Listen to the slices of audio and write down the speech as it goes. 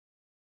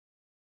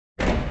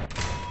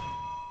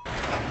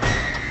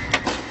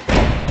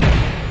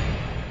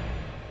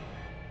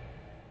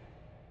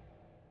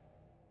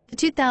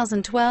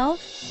2012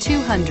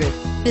 200.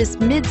 This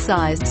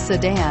mid-sized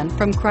sedan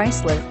from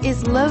Chrysler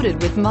is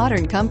loaded with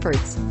modern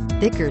comforts.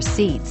 Thicker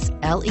seats,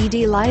 LED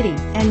lighting,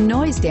 and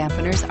noise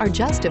dampeners are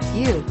just a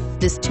few.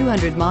 This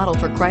 200 model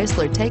for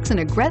Chrysler takes an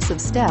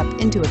aggressive step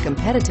into a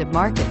competitive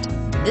market.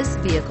 This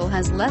vehicle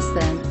has less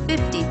than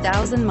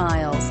 50,000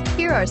 miles.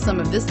 Here are some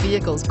of this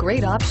vehicle's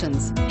great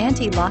options: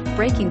 anti-lock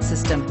braking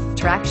system,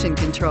 traction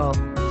control,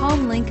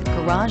 HomeLink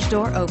garage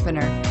door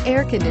opener,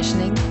 air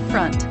conditioning,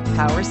 front,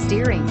 power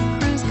steering,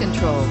 cruise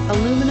control,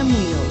 aluminum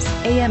wheels,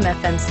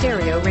 AM/FM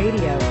stereo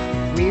radio,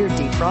 rear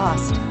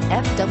defrost,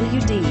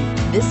 FWD.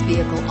 This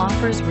vehicle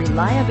offers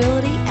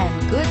reliability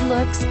and good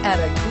looks at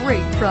a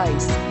great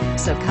price.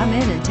 So come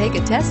in and take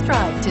a test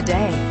drive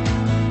today.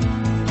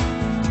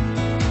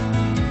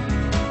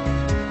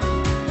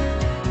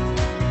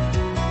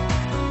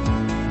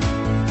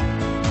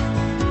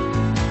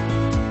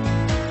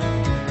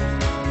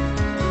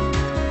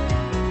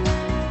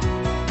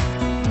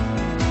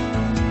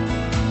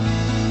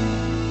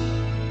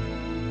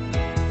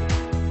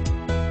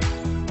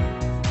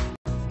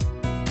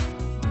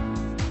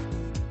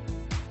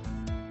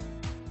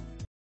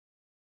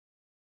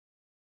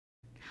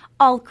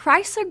 All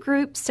Chrysler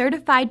Group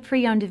certified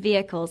pre-owned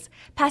vehicles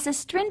pass a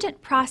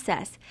stringent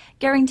process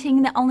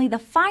guaranteeing that only the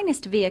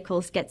finest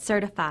vehicles get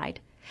certified.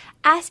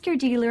 Ask your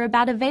dealer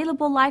about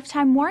available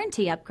lifetime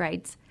warranty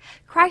upgrades.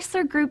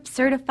 Chrysler Group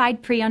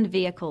certified pre-owned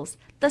vehicles,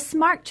 the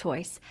smart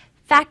choice,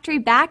 factory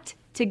backed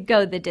to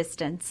go the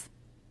distance.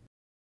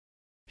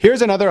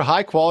 Here's another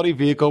high-quality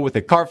vehicle with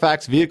a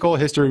Carfax Vehicle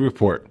History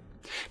Report.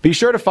 Be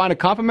sure to find a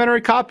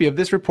complimentary copy of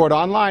this report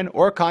online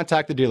or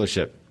contact the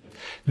dealership.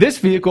 This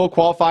vehicle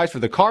qualifies for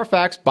the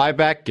Carfax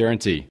buyback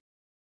guarantee.